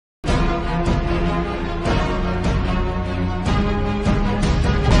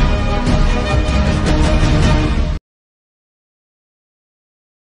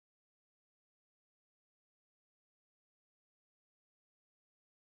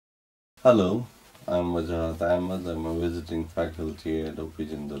Hello, I'm Wajahat Ahmed. I'm a visiting faculty at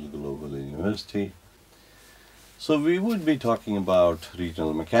European Global University. So we would be talking about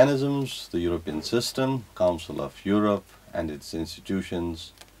regional mechanisms, the European system, Council of Europe and its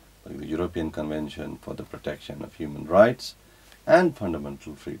institutions, like the European Convention for the Protection of Human Rights and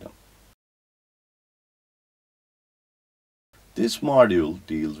Fundamental Freedom. This module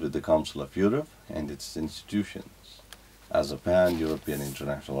deals with the Council of Europe and its institutions. As a pan-European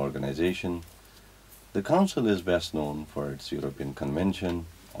international organization, the Council is best known for its European Convention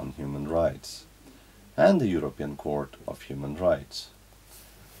on Human Rights and the European Court of Human Rights.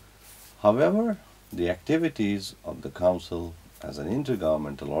 However, the activities of the Council as an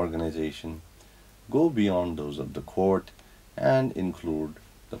intergovernmental organization go beyond those of the Court and include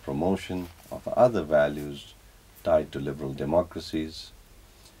the promotion of other values tied to liberal democracies.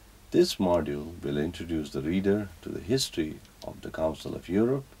 This module will introduce the reader to the history of the Council of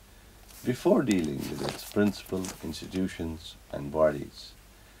Europe before dealing with its principal institutions and bodies,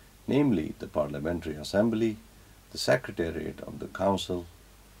 namely the Parliamentary Assembly, the Secretariat of the Council,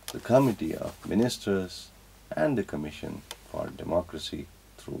 the Committee of Ministers, and the Commission for Democracy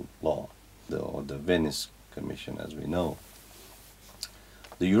through Law, or the Venice Commission as we know.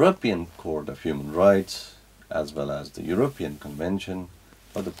 The European Court of Human Rights, as well as the European Convention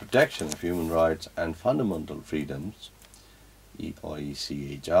for the Protection of Human Rights and Fundamental Freedoms, or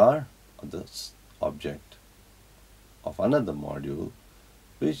ECHR, are the object of another module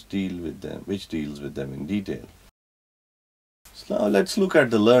which deals with them in detail. So now let's look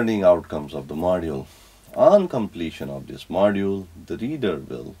at the learning outcomes of the module. On completion of this module, the reader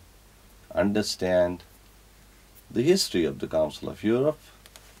will understand the history of the Council of Europe,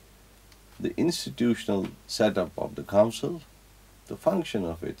 the institutional setup of the Council, the function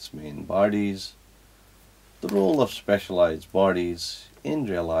of its main bodies, the role of specialized bodies in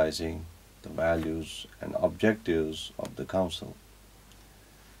realizing the values and objectives of the Council.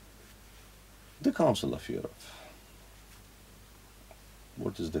 The Council of Europe.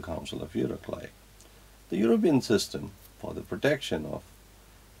 What is the Council of Europe like? The European system for the protection of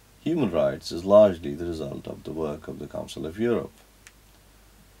human rights is largely the result of the work of the Council of Europe,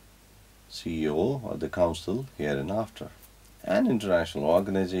 CEO or the Council hereinafter, an international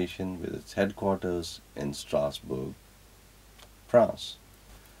organization with its headquarters in Strasbourg, France.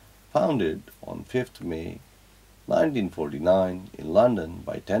 Founded on 5th May 1949 in London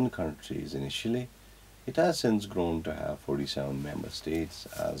by 10 countries initially, it has since grown to have 47 member states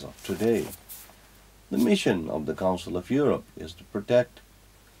as of today. The mission of the Council of Europe is to protect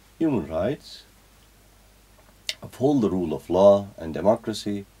human rights, uphold the rule of law and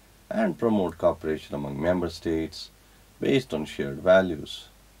democracy, and promote cooperation among member states based on shared values.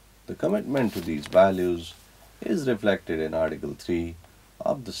 The commitment to these values is reflected in Article 3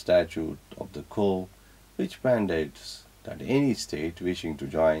 of the Statute of the Co, which mandates that any state wishing to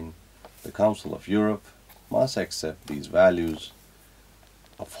join the Council of Europe must accept these values,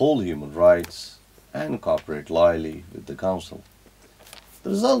 uphold human rights, and cooperate loyally with the Council.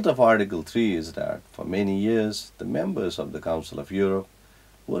 The result of Article 3 is that for many years the members of the Council of Europe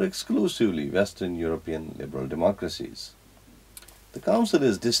were exclusively Western European liberal democracies. The Council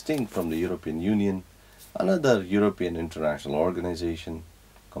is distinct from the European Union, another European international organization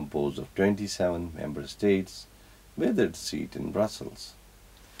composed of 27 member states with its seat in Brussels.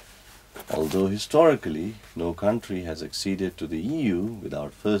 Although historically no country has acceded to the EU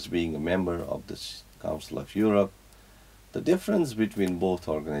without first being a member of the Council of Europe, the difference between both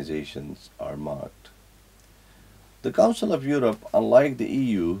organizations are marked. The Council of Europe, unlike the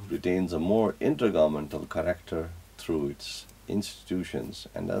EU, retains a more intergovernmental character through its institutions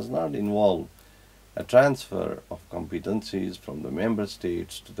and does not involve a transfer of competencies from the member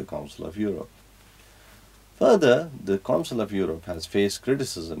states to the Council of Europe. Further, the Council of Europe has faced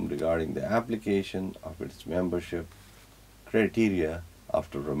criticism regarding the application of its membership criteria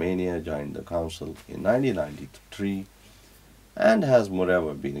after Romania joined the Council in 1993 and has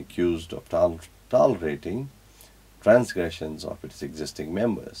moreover been accused of tolerating transgressions of its existing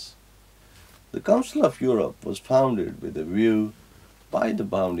members. The Council of Europe was founded with a view by the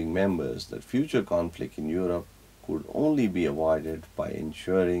founding members that future conflict in Europe could only be avoided by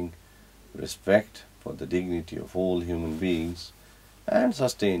ensuring respect for the dignity of all human beings and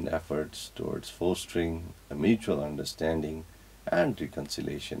sustained efforts towards fostering a mutual understanding and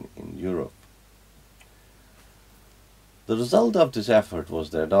reconciliation in Europe. The result of this effort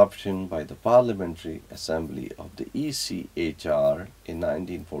was the adoption by the Parliamentary Assembly of the ECHR in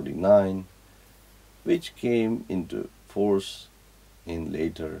 1949, which came into force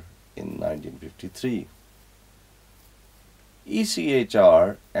later in 1953.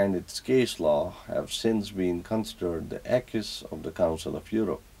 ECHR and its case law have since been considered the acquis of the Council of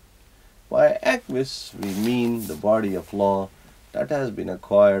Europe. By acquis, we mean the body of law that has been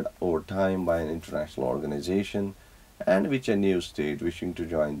acquired over time by an international organization and which a new state wishing to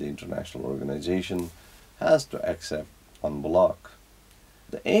join the international organization has to accept en bloc.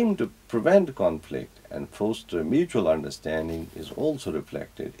 The aim to prevent conflict and foster mutual understanding is also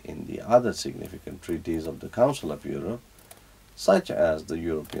reflected in the other significant treaties of the Council of Europe, such as the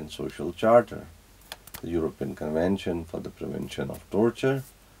European Social Charter, the European Convention for the Prevention of Torture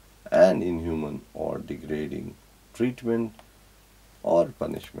and Inhuman or Degrading Treatment or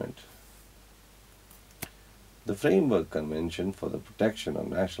Punishment, the Framework Convention for the Protection of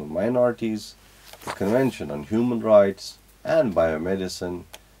National Minorities, the Convention on Human Rights and Biomedicine,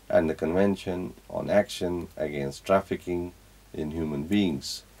 and the Convention on Action Against Trafficking in Human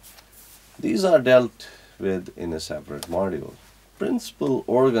Beings. These are dealt with in a separate module. Principal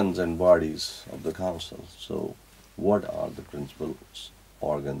organs and bodies of the Council. So, what are the principal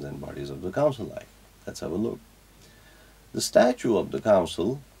organs and bodies of the Council like? Let's have a look. The Statute of the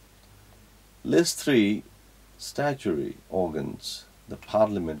Council lists 3 statutory organs: the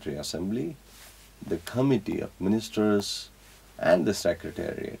Parliamentary Assembly, the Committee of Ministers, and the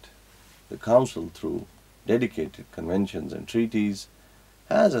Secretariat. The Council, through dedicated conventions and treaties,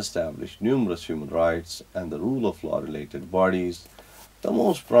 has established numerous human rights and the rule of law related bodies, the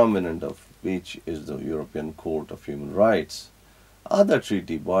most prominent of which is the European Court of Human Rights. Other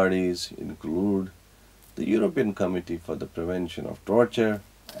treaty bodies include the European Committee for the Prevention of Torture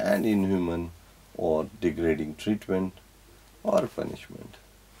and Inhuman or Degrading Treatment or Punishment,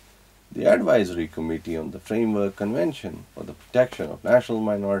 the Advisory Committee on the Framework Convention for the Protection of National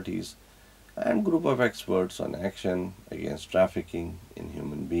Minorities, and Group of Experts on Action Against Trafficking in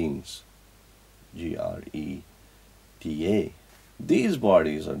Human Beings, Europian. These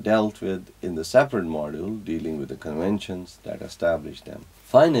bodies are dealt with in the separate module dealing with the conventions that establish them.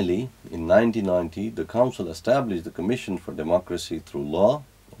 Finally, in 1990, the Council established the Commission for Democracy Through Law,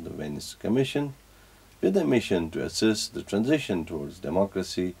 the Venice Commission, with a mission to assist the transition towards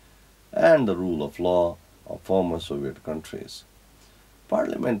democracy and the rule of law of former Soviet countries.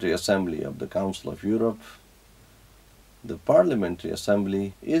 Parliamentary Assembly of the Council of Europe. The Parliamentary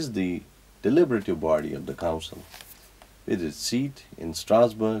Assembly is the deliberative body of the Council. With its seat in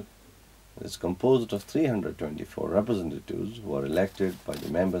Strasbourg, it is composed of 324 representatives who are elected by the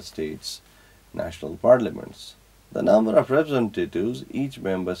member states' national parliaments. The number of representatives each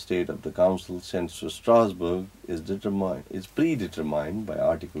member state of the Council sends to Strasbourg is predetermined by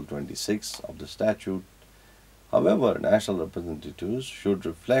Article 26 of the statute. However, national representatives should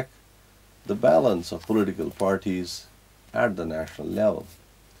reflect the balance of political parties at the national level.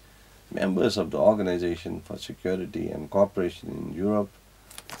 Members of the Organization for Security and Cooperation in Europe,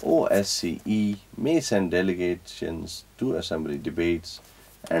 OSCE, may send delegations to assembly debates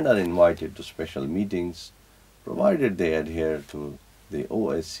and are invited to special meetings, provided they adhere to the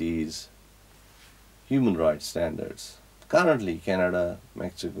OSCE's human rights standards. Currently, Canada,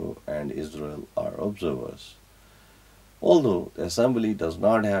 Mexico, and Israel are observers. Although the Assembly does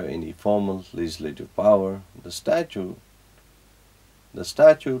not have any formal legislative power, the statute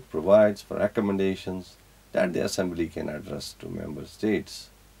provides for recommendations that the Assembly can address to member states.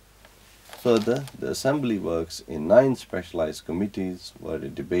 Further, the Assembly works in 9 specialized committees where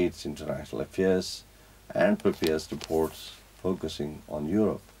it debates international affairs and prepares reports focusing on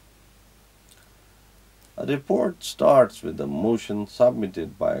Europe. A report starts with a motion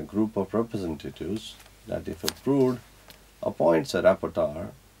submitted by a group of representatives that, if approved, appoints a rapporteur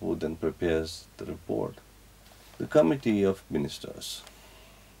who then prepares the report. The Committee of Ministers.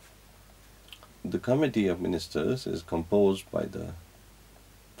 The Committee of Ministers is composed by the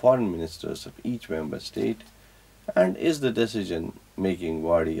foreign ministers of each member state and is the decision-making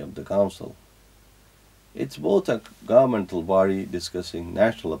body of the Council. It's both a governmental body discussing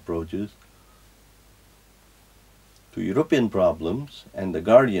national approaches to European problems and the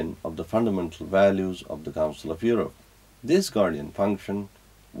guardian of the fundamental values of the Council of Europe. This guardian function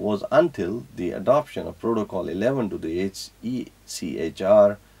was until the adoption of Protocol 11 to the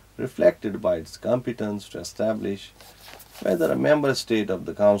ECHR reflected by its competence to establish whether a member state of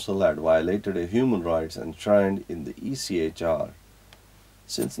the Council had violated a human rights enshrined in the ECHR.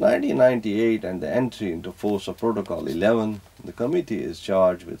 Since 1998 and the entry into force of Protocol 11, the committee is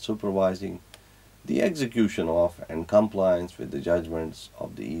charged with supervising the execution of and compliance with the judgments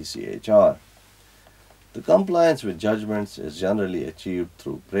of the ECHR. The compliance with judgments is generally achieved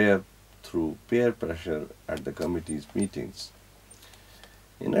through peer pressure at the committee's meetings.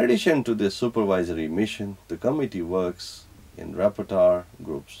 In addition to this supervisory mission, the committee works in repertoire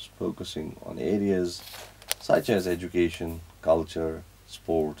groups focusing on areas such as education, culture,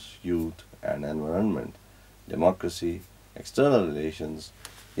 sports, youth and environment, democracy, external relations,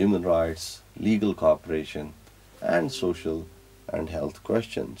 human rights, legal cooperation, and social and health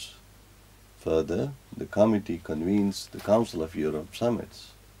questions. Further, the committee convenes the Council of Europe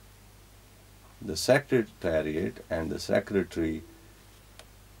summits. The Secretariat and the Secretary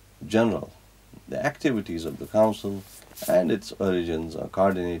General. The activities of the Council and its origins are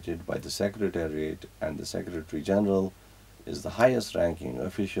coordinated by the Secretariat, and the Secretary General is the highest ranking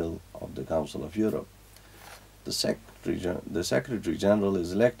official of the Council of Europe. The Secretary General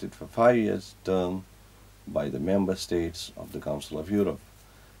is elected for 5 years term by the member states of the Council of Europe,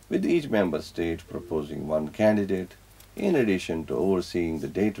 with each member state proposing one candidate. In addition to overseeing the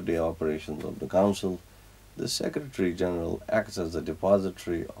day-to-day operations of the Council, the Secretary General acts as the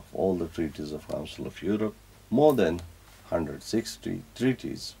depository of all the treaties of Council of Europe, more than 160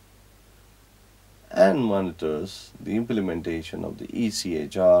 treaties, and monitors the implementation of the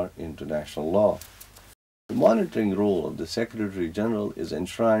ECHR international law. The monitoring role of the Secretary General is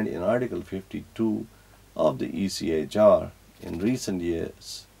enshrined in Article 52 of the ECHR. In recent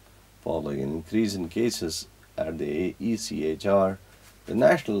years, following an increase in cases at the ECHR, the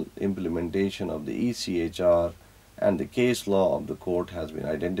national implementation of the ECHR and the case law of the court has been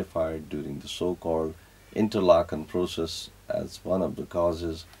identified during the so-called Interlaken process as one of the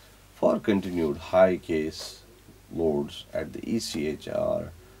causes for continued high case loads at the ECHR,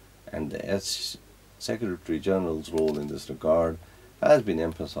 and the Secretary General's role in this regard has been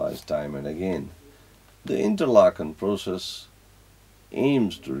emphasized time and again. The Interlaken process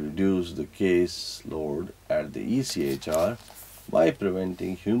aims to reduce the case load at the ECHR by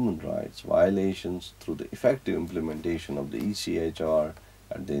preventing human rights violations through the effective implementation of the ECHR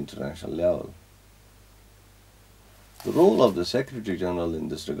at the international level. The role of the Secretary General in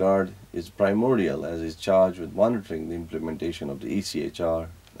this regard is primordial, as he is charged with monitoring the implementation of the ECHR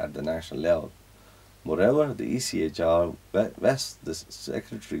at the national level. Moreover, the ECHR vests the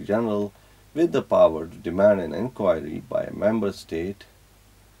Secretary General with the power to demand an inquiry by a member state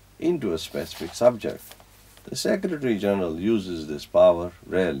into a specific subject. The Secretary General uses this power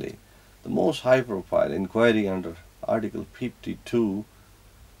rarely. The most high-profile inquiry under Article 52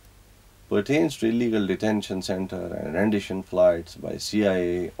 pertains to illegal detention center and rendition flights by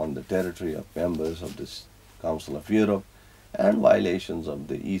CIA on the territory of members of the Council of Europe and violations of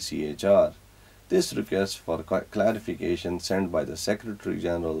the ECHR. This request for clarification sent by the Secretary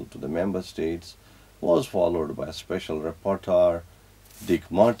General to the member states was followed by a special rapporteur, Dick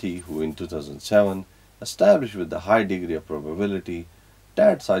Marty, who in 2007 established with the high degree of probability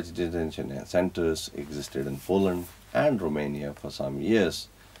that such detention centers existed in Poland and Romania for some years.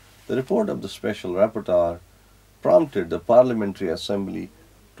 The report of the special rapporteur prompted the Parliamentary Assembly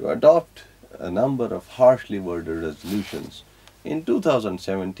to adopt a number of harshly worded resolutions. In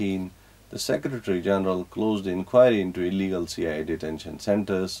 2017, the Secretary General closed the inquiry into illegal CIA detention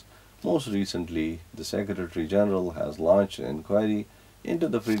centers. Most recently, the Secretary General has launched an inquiry into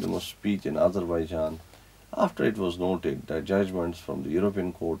the freedom of speech in Azerbaijan after it was noted that judgments from the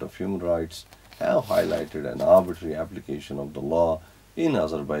European Court of Human Rights have highlighted an arbitrary application of the law in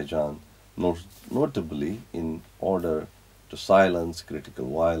Azerbaijan, notably in order to silence critical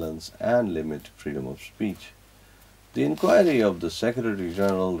violence and limit freedom of speech. The inquiry of the Secretary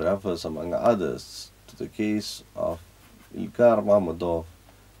General refers, among others, to the case of Ilkar Mahmudov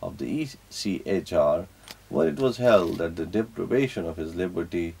of the ECHR, where it was held that the deprivation of his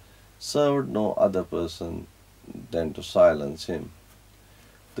liberty served no other person than to silence him.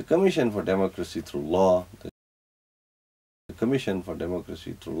 The Commission for Democracy Through Law,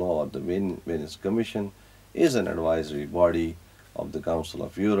 the Venice Commission, is an advisory body of the Council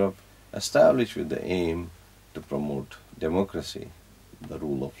of Europe established with the aim to promote democracy, the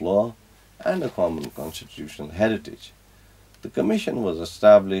rule of law, and a common constitutional heritage. The Commission was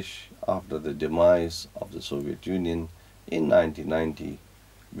established after the demise of the Soviet Union in 1990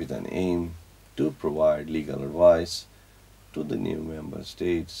 with an aim to provide legal advice to the new member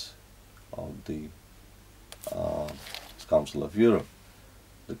states of the Council of Europe.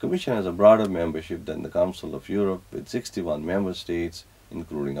 The Commission has a broader membership than the Council of Europe, with 61 member states,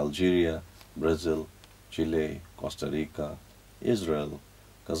 including Algeria, Brazil, Chile, Costa Rica, Israel,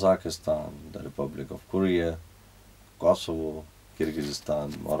 Kazakhstan, the Republic of Korea, Kosovo,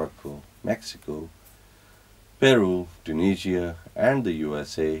 Kyrgyzstan, Morocco, Mexico, Peru, Tunisia, and the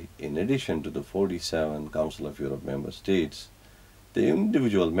USA, in addition to the 47 Council of Europe member states. The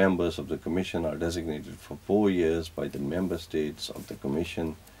individual members of the Commission are designated for 4 years by the member states of the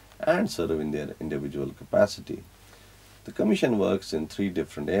Commission and serve in their individual capacity. The Commission works in three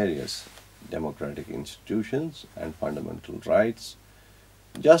different areas: democratic institutions and fundamental rights,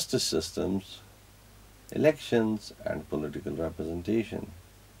 justice systems, elections, and political representation.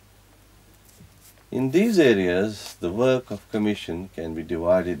 In these areas, the work of Commission can be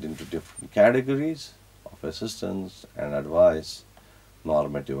divided into different categories of assistance and advice: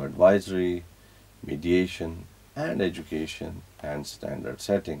 normative advisory, mediation, and education and standard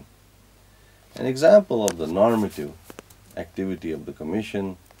setting. An example of the normative activity of the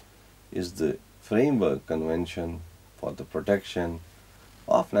Commission is the Framework Convention for the Protection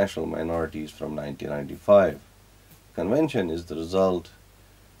of National Minorities from 1995. The convention is the result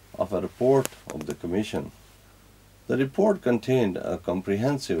of a report of the Commission. The report contained a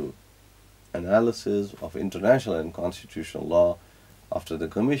comprehensive analysis of international and constitutional law after the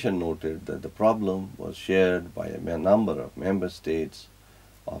Commission noted that the problem was shared by a number of member states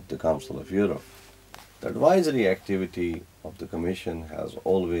of the Council of Europe. The advisory activity of the Commission has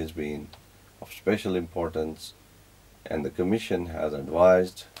always been of special importance, and the Commission has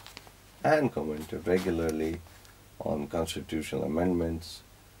advised and commented regularly on constitutional amendments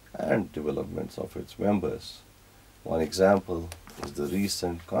and developments of its members. One example is the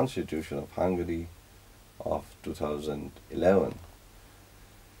recent Constitution of Hungary of 2011.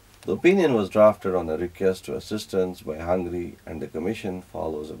 The opinion was drafted on a request for assistance by Hungary, and the Commission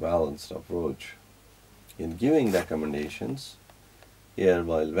follows a balanced approach in giving recommendations. Here,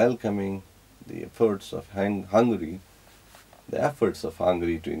 while welcoming the efforts of Hungary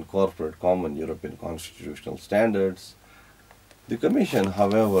to incorporate common European constitutional standards, the Commission,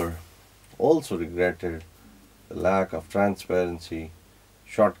 however, also regretted the lack of transparency,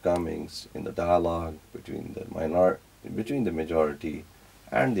 shortcomings in the dialogue between the majority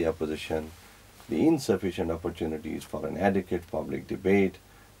and the opposition, the insufficient opportunities for an adequate public debate,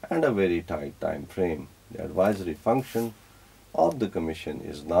 and a very tight time frame. The advisory function of the Commission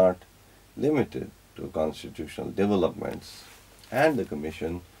is not limited to constitutional developments, and the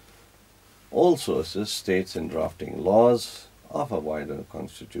Commission also assists states in drafting laws of a wider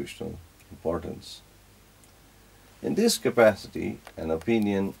constitutional importance. In this capacity, an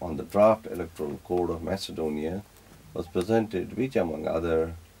opinion on the draft electoral code of Macedonia was presented, which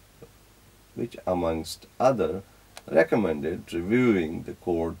amongst other recommended reviewing the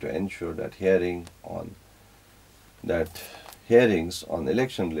code to ensure that hearings on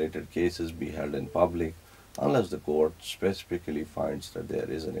election-related cases be held in public, unless the court specifically finds that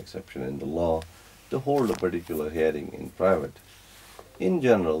there is an exception in the law to hold a particular hearing in private. In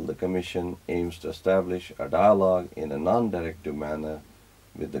general, the Commission aims to establish a dialogue in a non-directive manner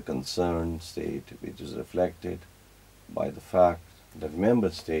with the concerned state, which is reflected by the fact that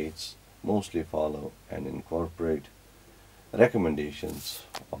member states mostly follow and incorporate recommendations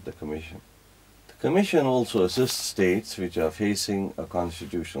of the Commission. The Commission also assists states which are facing a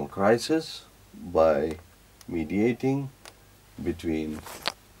constitutional crisis by mediating between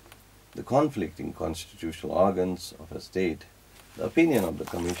the conflicting constitutional organs of a state. The opinion of the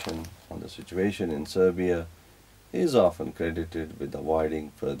Commission on the situation in Serbia is often credited with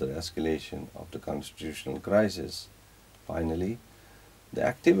avoiding further escalation of the constitutional crisis. Finally, the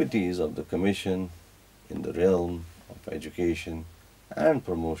activities of the Commission in the realm of education and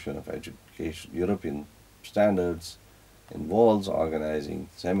promotion of European standards involves organizing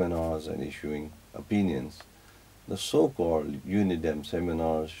seminars and issuing opinions. The so-called UNIDEM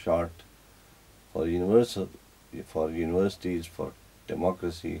seminars, short for Universities for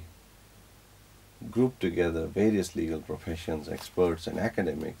Democracy, group together various legal professions, experts, and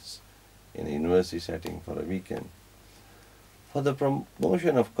academics in a university setting for a weekend. For the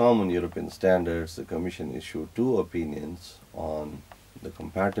promotion of common European standards, the Commission issued 2 opinions on the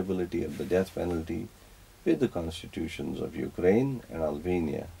compatibility of the death penalty with the constitutions of Ukraine and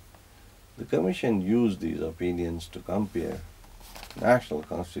Albania. The Commission used these opinions to compare national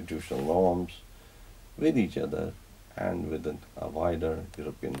constitutional norms with each other and within a wider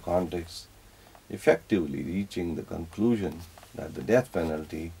European context, effectively reaching the conclusion that the death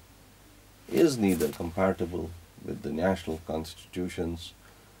penalty is neither compatible with the national constitutions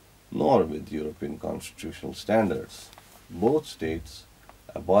nor with European constitutional standards. Both states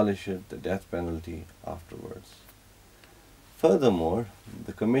abolished the death penalty afterwards. Furthermore,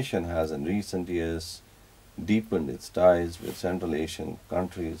 the Commission has in recent years deepened its ties with Central Asian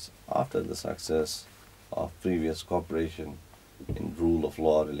countries after the success of previous cooperation in rule of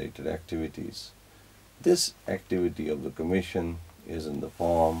law related activities. This activity of the Commission is in the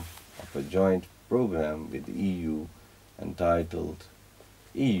form of a joint program with the EU entitled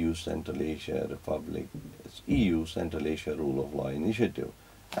EU Central Asia Republic, EU Central Asia Rule of Law Initiative,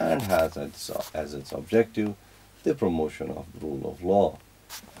 and has as its objective the promotion of the rule of law.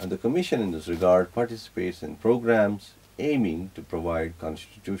 And the Commission in this regard participates in programs aiming to provide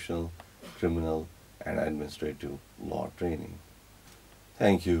constitutional, criminal, and administrative law training.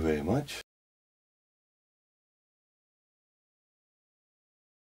 Thank you very much.